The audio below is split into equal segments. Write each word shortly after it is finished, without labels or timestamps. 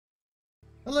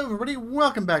Hello everybody,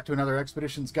 welcome back to another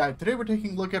Expeditions Guide. Today we're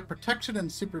taking a look at Protection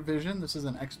and Supervision. This is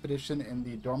an expedition in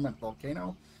the Dormant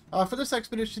Volcano. For this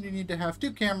expedition you need to have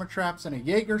 2 camera traps and a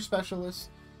Jaeger specialist.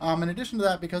 In addition to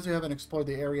that, because we haven't explored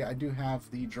the area, I do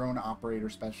have the drone operator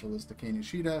specialist, Takei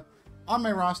Nishida, on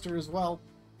my roster as well.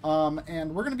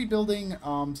 And we're going to be building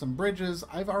some bridges.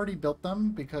 I've already built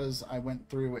them because I went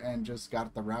through and just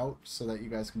got the route so that you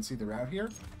guys can see the route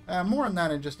here. More on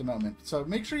that in just a moment. So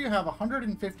make sure you have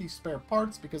 150 spare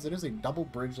parts because it is a double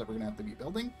bridge that we're going to have to be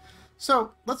building.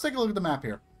 So let's take a look at the map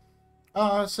here.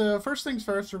 So first things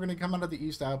first, we're going to come out of the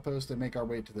east outpost and make our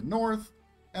way to the north.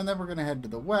 And then we're going to head to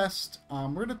the west.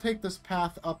 We're going to take this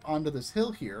path up onto this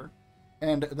hill here.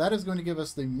 And that is going to give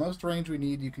us the most range we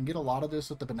need. You can get a lot of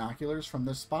this with the binoculars from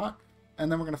this spot.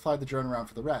 And then we're going to fly the drone around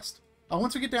for the rest.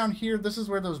 Once we get down here, this is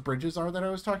where those bridges are that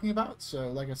I was talking about. So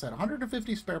like I said,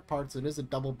 150 spare parts. It is a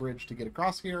double bridge to get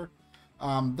across here.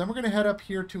 Then we're going to head up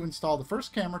here to install the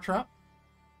first camera trap.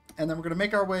 And then we're going to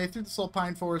make our way through this little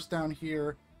pine forest down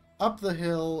here, up the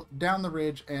hill, down the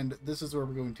ridge. And this is where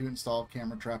we're going to install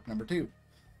camera trap number 2.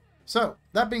 So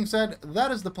that being said,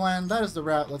 that is the plan. That is the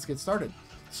route. Let's get started.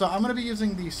 So I'm going to be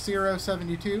using the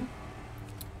 072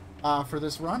 for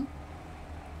this run.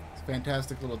 It's a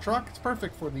fantastic little truck. It's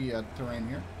perfect for the terrain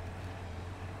here.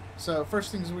 So first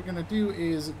things we're going to do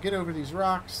is get over these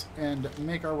rocks and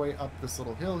make our way up this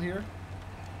little hill here.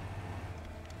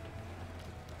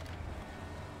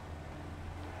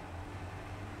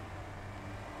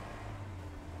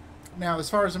 Now, as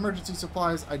far as emergency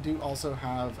supplies, I do also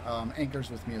have anchors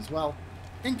with me as well.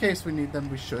 In case we need them,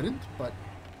 we shouldn't, but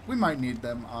we might need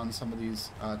them on some of these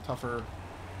tougher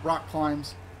rock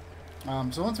climbs.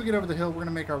 So once we get over the hill, we're going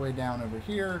to make our way down over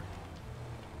here.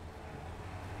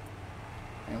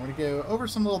 And we're going to go over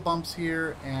some little bumps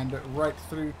here and right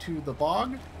through to the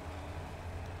bog.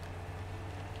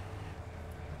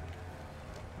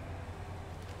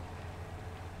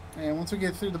 And once we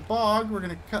get through the bog, we're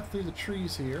going to cut through the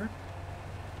trees here.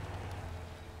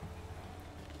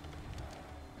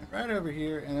 Right over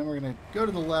here, and then we're going to go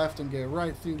to the left and go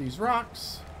right through these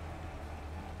rocks.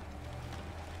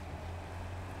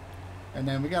 And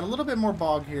then we got a little bit more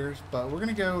bog here, but we're going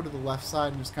to go to the left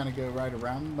side and just kind of go right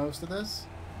around most of this.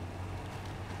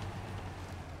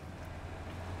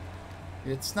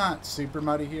 It's not super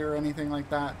muddy here or anything like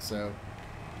that, so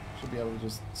should be able to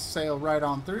just sail right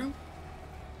on through.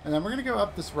 And then we're going to go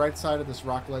up this right side of this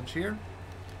rock ledge here.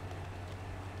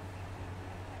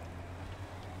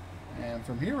 And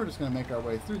from here, we're just going to make our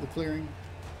way through the clearing.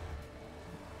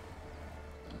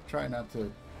 Try not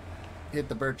to hit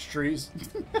the birch trees.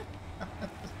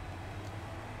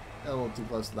 A little too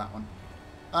close to that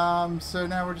one. So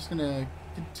now we're just going to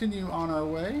continue on our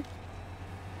way.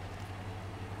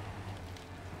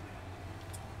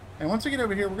 And once we get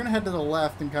over here, we're going to head to the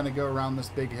left and kind of go around this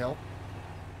big hill.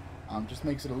 Just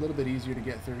makes it a little bit easier to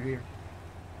get through here.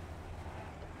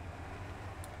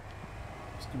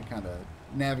 Just going to kind of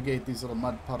navigate these little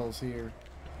mud puddles here.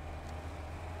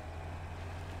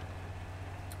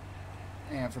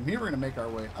 And from here we're going to make our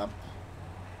way up.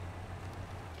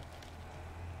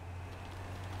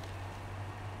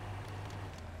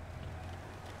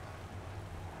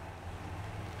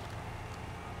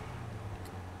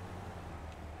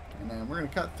 And then we're going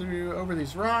to cut through over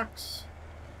these rocks.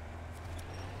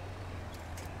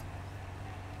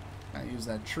 Use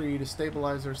that tree to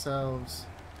stabilize ourselves.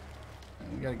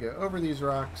 And we got to go over these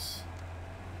rocks.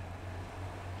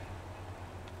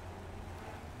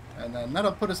 And then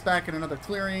that'll put us back in another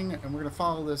clearing. And we're going to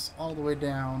follow this all the way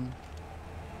down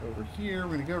over here.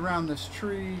 We're going to go around this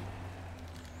tree.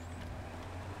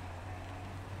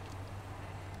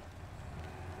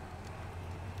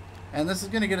 And this is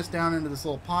going to get us down into this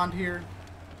little pond here.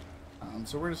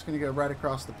 So we're just going to go right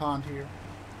across the pond here.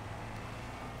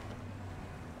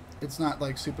 It's not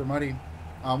like super muddy.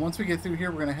 Once we get through here,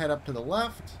 we're going to head up to the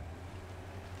left.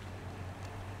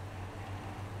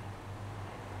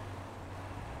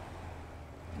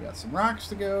 We got some rocks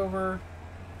to go over.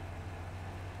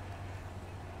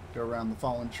 Go around the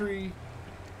fallen tree.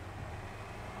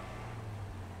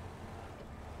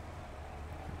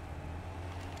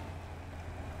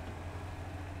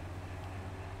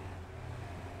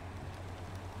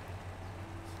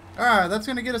 Alright, that's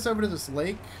going to get us over to this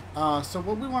lake. So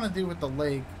what we want to do with the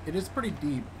lake, it is pretty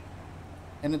deep.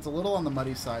 And it's a little on the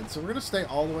muddy side. So we're going to stay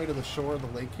all the way to the shore of the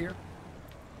lake here.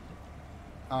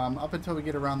 Up until we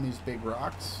get around these big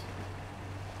rocks.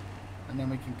 And then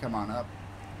we can come on up.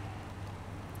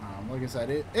 Like I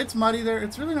said, it's muddy there.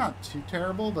 It's really not too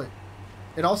terrible, but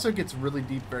it also gets really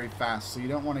deep very fast. So you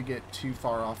don't want to get too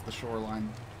far off the shoreline.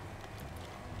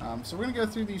 So we're going to go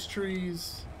through these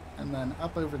trees. and then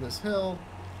up over this hill.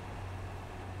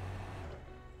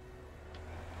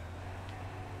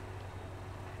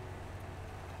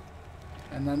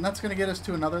 And then that's going to get us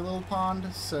to another little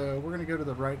pond, so we're going to go to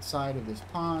the right side of this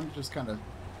pond, just kind of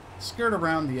skirt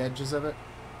around the edges of it.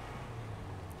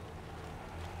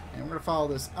 And we're going to follow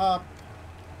this up,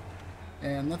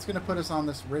 and that's going to put us on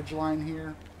this ridge line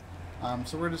here.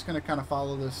 So we're just going to kind of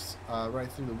follow this right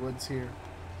through the woods here.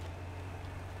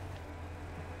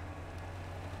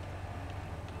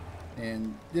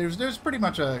 And there's pretty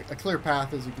much a clear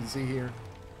path, as you can see here.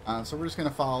 So we're just going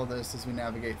to follow this as we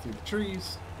navigate through the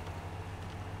trees.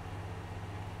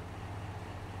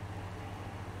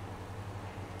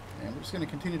 And we're just going to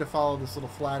continue to follow this little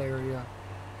flat area.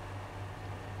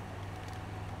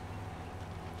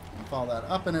 And follow that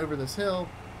up and over this hill.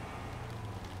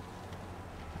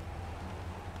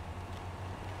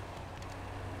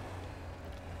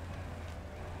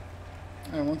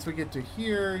 And once we get to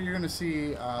here, you're going to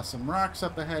see some rocks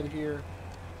up ahead here.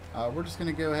 We're just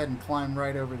going to go ahead and climb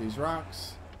right over these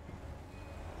rocks.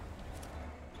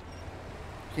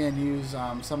 You can use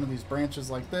some of these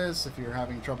branches like this if you're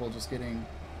having trouble just getting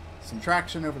some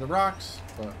traction over the rocks.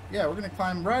 But yeah, we're going to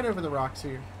climb right over the rocks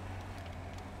here.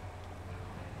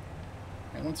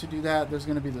 And once you do that, there's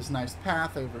going to be this nice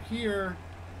path over here.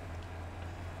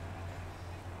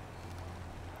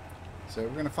 So we're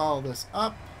going to follow this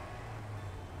up.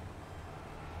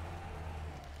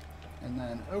 And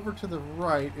then over to the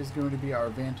right is going to be our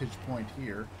vantage point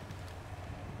here.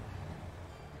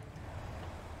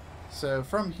 So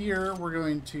from here, we're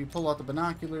going to pull out the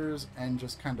binoculars and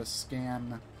just kind of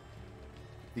scan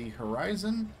the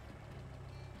horizon.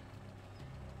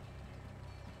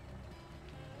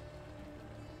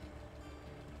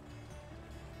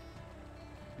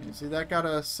 You see that got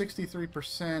a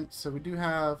 63%, so we do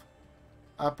have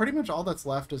pretty much all that's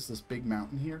left is this big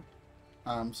mountain here.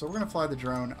 So we're going to fly the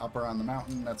drone up around the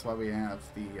mountain. That's why we have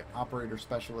the operator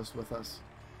specialist with us.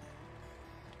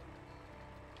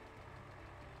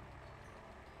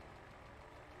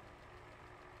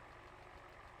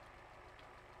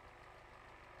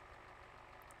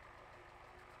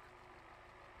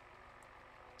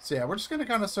 So yeah, we're just going to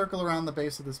kind of circle around the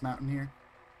base of this mountain here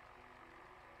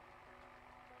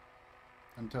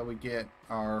until we get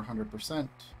our 100%.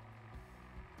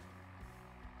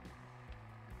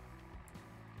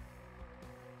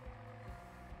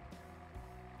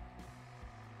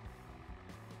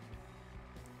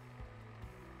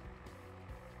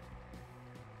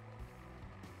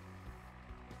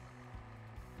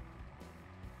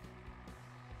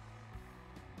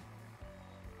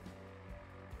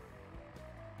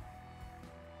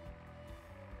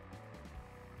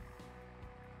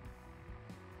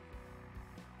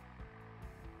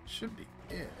 Should be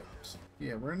it.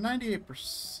 Yeah, we're at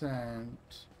 98%.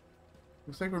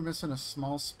 Looks like we're missing a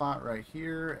small spot right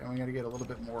here, and we got to get a little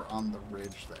bit more on the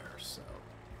ridge there. So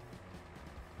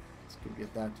let's go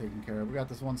get that taken care of. We got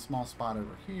this one small spot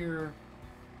over here.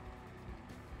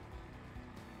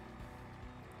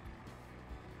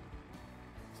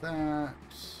 That.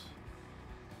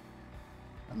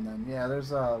 And then, yeah,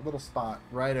 there's a little spot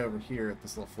right over here at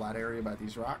this little flat area by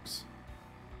these rocks.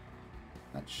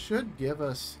 That should give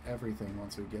us everything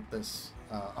once we get this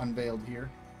unveiled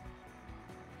here.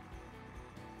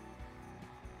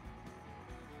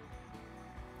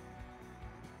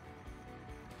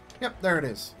 Yep, there it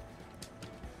is.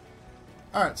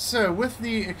 Alright, so with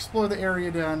the explore the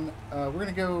area done, we're going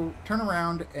to go turn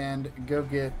around and go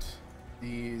get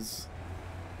these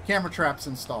camera traps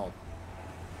installed.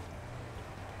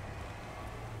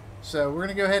 So we're going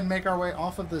to go ahead and make our way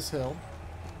off of this hill.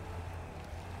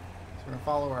 We're going to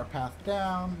follow our path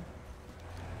down.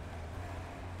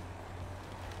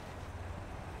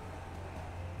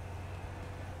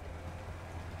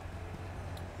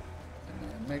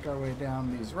 And then make our way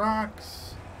down these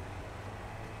rocks.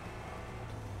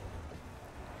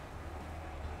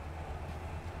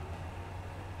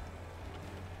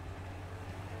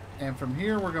 And from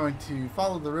here, we're going to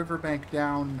follow the riverbank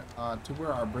down to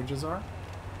where our bridges are.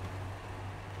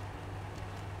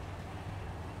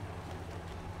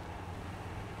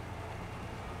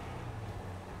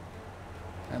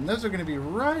 And those are going to be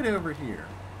right over here.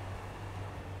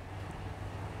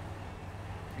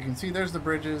 You can see there's the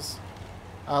bridges.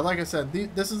 Like I said,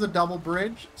 this is a double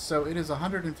bridge, so it is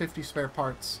 150 spare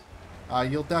parts.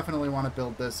 You'll definitely want to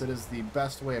build this. It is the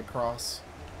best way across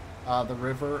the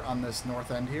river on this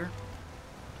north end here.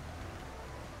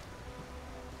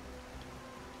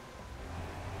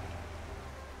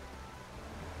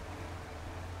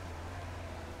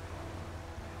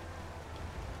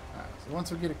 Once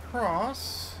we get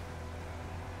across,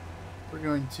 We're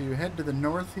going to head to the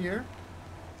north here.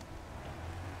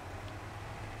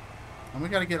 And we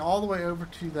got to get all the way over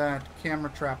to that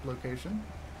camera trap location.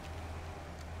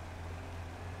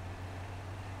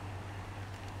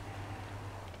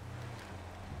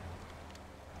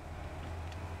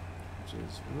 Which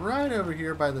is right over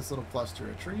here by this little cluster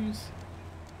of trees.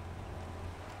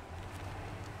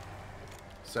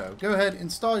 So go ahead,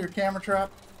 install your camera trap.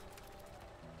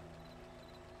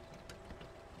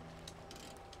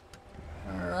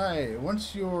 Alright,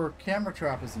 once your camera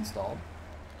trap is installed,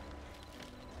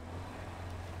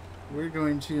 we're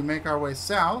going to make our way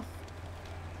south,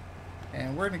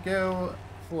 and we're going to go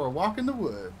for a walk in the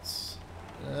woods.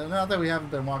 Not that we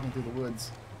haven't been walking through the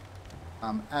woods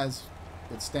as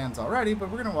it stands already, but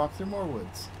we're going to walk through more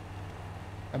woods.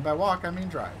 And by walk, I mean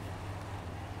drive.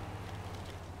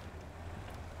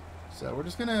 So we're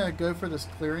just going to go for this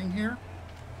clearing here.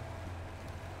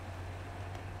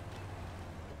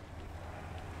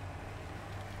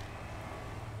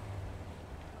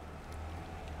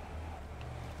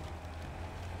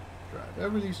 Drive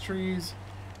over these trees.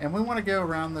 And we want to go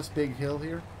around this big hill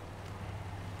here.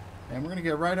 And we're going to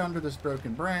go right under this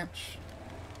broken branch.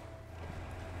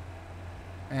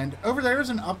 And over there is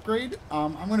an upgrade.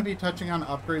 I'm going to be touching on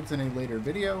upgrades in a later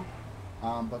video.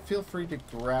 But feel free to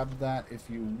grab that if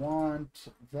you want.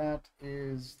 That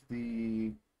is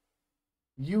the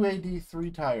UAD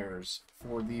 3 tires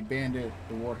for the Bandit,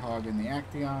 the Warthog, and the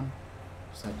Action.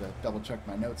 Just had to double check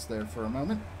my notes there for a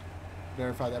moment.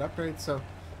 Verify that upgrade. So,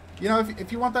 you know,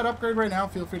 if you want that upgrade right now,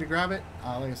 feel free to grab it.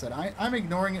 Like I said, I'm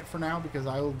ignoring it for now because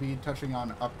I will be touching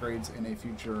on upgrades in a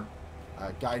future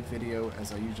guide video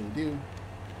as I usually do.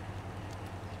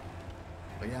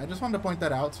 But yeah, I just wanted to point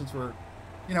that out since we're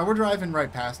driving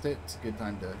right past it. It's a good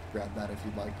time to grab that if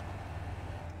you'd like.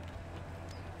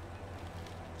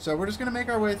 So we're just going to make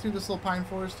our way through this little pine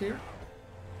forest here.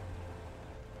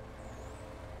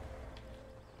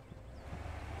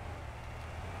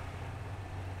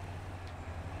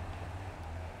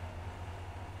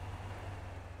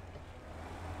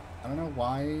 I don't know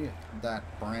why that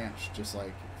branch just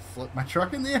like flipped my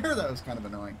truck in the air. That was kind of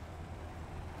annoying.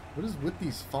 What is with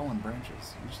these fallen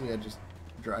branches? Usually I just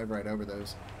drive right over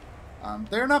those.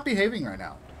 They're not behaving right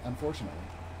now, unfortunately.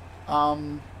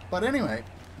 But anyway,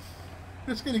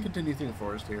 just going to continue through the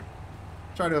forest here.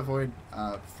 Try to avoid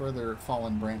further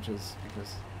fallen branches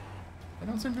because they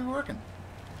don't seem to be working.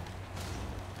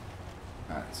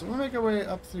 Alright, so we'll make our way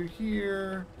up through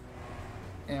here.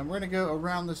 And we're going to go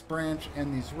around this branch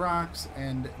and these rocks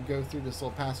and go through this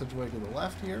little passageway to the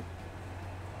left here.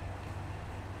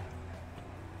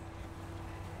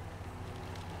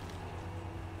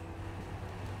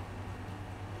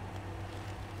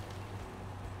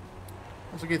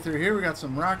 Once we get through here, we got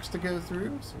some rocks to go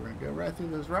through, so we're going to go right through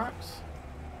those rocks.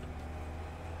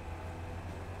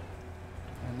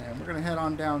 And then we're going to head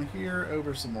on down here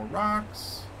over some more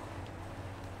rocks.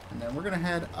 And then we're going to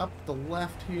head up the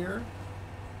left here.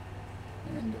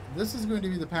 And this is going to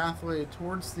be the pathway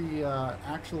towards the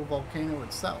actual volcano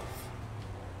itself.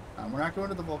 We're not going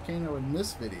to the volcano in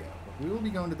this video, but we will be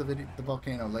going to the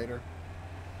volcano later.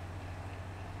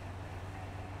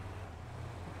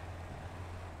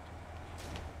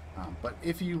 But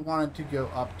if you wanted to go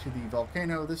up to the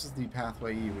volcano, this is the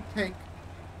pathway you would take.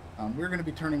 We're going to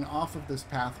be turning off of this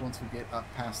path once we get up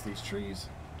past these trees.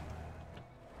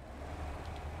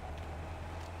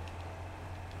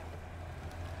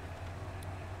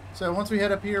 So once we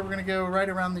head up here, we're going to go right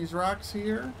around these rocks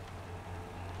here.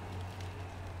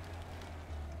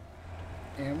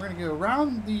 And we're going to go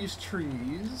around these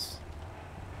trees.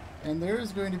 And there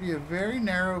is going to be a very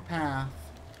narrow path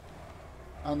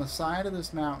on the side of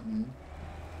this mountain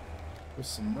with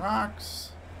some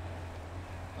rocks.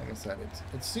 Like I said,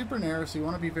 it's super narrow, so you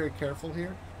want to be very careful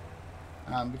here,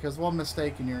 because one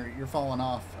mistake and you're falling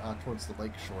off towards the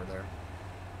lake shore there.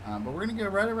 But we're going to go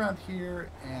right around here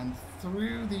and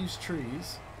through these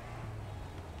trees,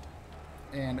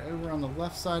 and over on the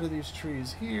left side of these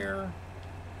trees here,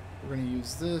 we're going to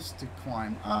use this to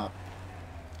climb up.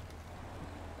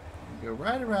 Go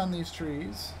right around these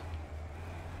trees.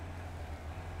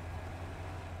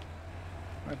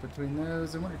 Right between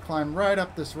those, and we're going to climb right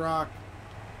up this rock.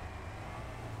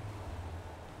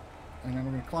 And then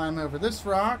we're going to climb over this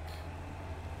rock.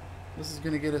 This is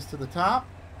going to get us to the top.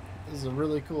 This is a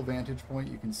really cool vantage point.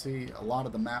 You can see a lot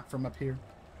of the map from up here.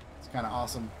 It's kind of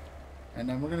awesome. And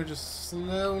then we're going to just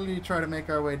slowly try to make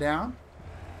our way down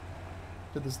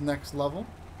to this next level.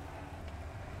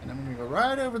 And then we're going to go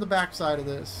right over the back side of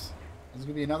this. There's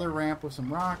going to be another ramp with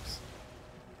some rocks.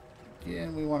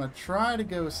 Again, we want to try to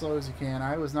go as slow as you can.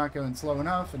 I was not going slow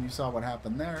enough, and you saw what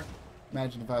happened there.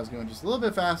 Imagine if I was going just a little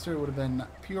bit faster, it would have been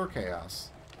pure chaos.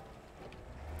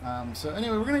 So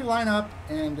anyway, we're going to line up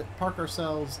and park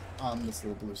ourselves on this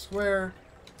little blue square.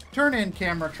 Turn in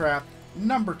camera trap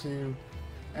number 2.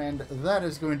 And that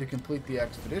is going to complete the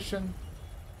expedition.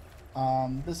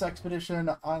 This expedition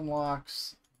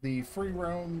unlocks the free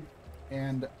roam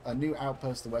and a new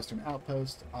outpost, the Western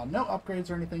Outpost. No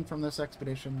upgrades or anything from this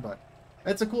expedition, but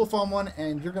it's a cool, fun one,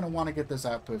 and you're going to want to get this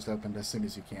outpost opened as soon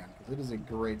as you can, because it is a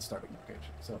great starting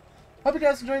location. So, hope you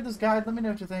guys enjoyed this guide. Let me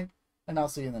know what you think, and I'll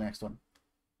see you in the next one.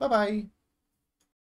 Bye-bye!